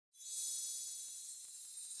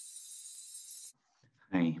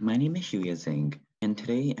Hi, my name is Shuya Zhang, and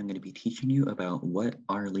today I'm going to be teaching you about what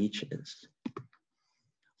are leeches.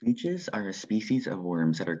 Leeches are a species of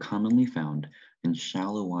worms that are commonly found in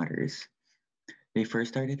shallow waters. They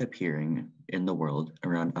first started appearing in the world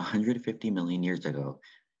around 150 million years ago,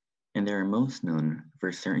 and they are most known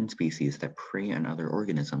for certain species that prey on other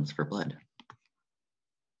organisms for blood.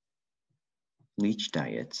 Leech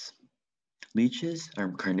diets. Leeches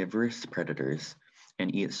are carnivorous predators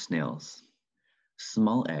and eat snails,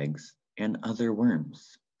 small eggs, and other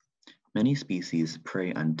worms. Many species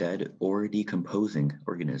prey on dead or decomposing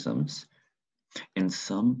organisms, and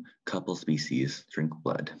some couple species drink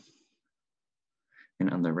blood.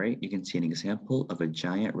 And on the right, you can see an example of a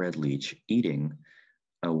giant red leech eating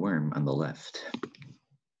a worm on the left.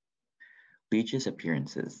 Leeches'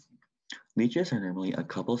 appearances. Leeches are normally a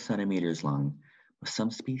couple centimeters long, but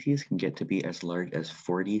some species can get to be as large as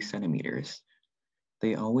 40 centimeters.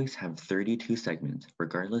 They always have 32 segments,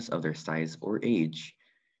 regardless of their size or age,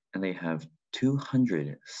 and they have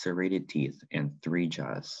 200 serrated teeth and 3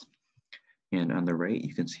 jaws. And on the right,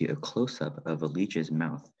 you can see a close-up of a leech's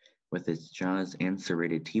mouth with its jaws and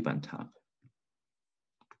serrated teeth on top.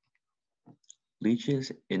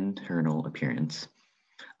 Leech's internal appearance.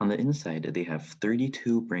 On the inside, they have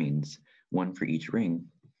 32 brains, one for each ring,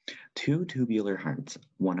 2 tubular hearts,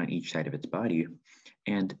 one on each side of its body,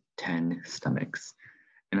 and 10 stomachs.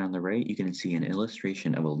 And on the right, you can see an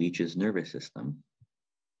illustration of a leech's nervous system.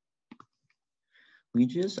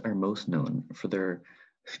 Leeches are most known for their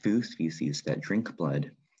few species that drink blood,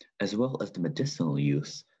 as well as the medicinal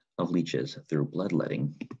use of leeches through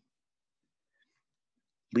bloodletting.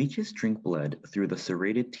 Leeches drink blood through the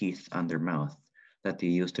serrated teeth on their mouth that they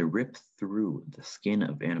use to rip through the skin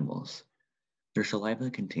of animals. Their saliva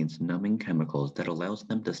contains numbing chemicals that allows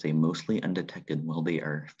them to stay mostly undetected while they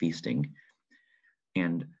are feasting.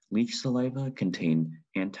 And leech saliva contain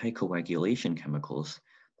anticoagulation chemicals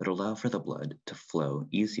that allow for the blood to flow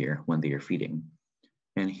easier when they are feeding.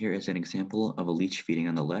 And here is an example of a leech feeding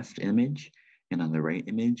on the left image, and on the right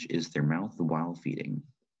image is their mouth while feeding.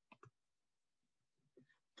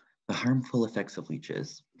 The harmful effects of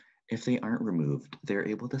leeches. If they aren't removed, they're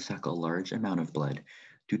able to suck a large amount of blood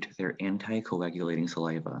due to their anticoagulating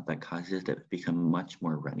saliva that causes it to become much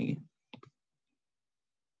more runny.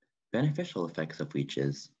 Beneficial effects of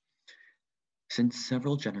leeches. Since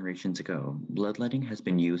several generations ago, bloodletting has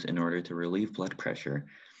been used in order to relieve blood pressure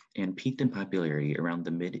and peaked in popularity around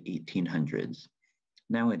the mid-1800s.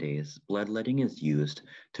 Nowadays, bloodletting is used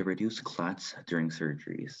to reduce clots during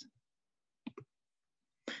surgeries.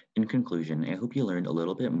 In conclusion, I hope you learned a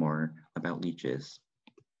little bit more about leeches,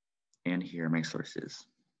 and here are my sources.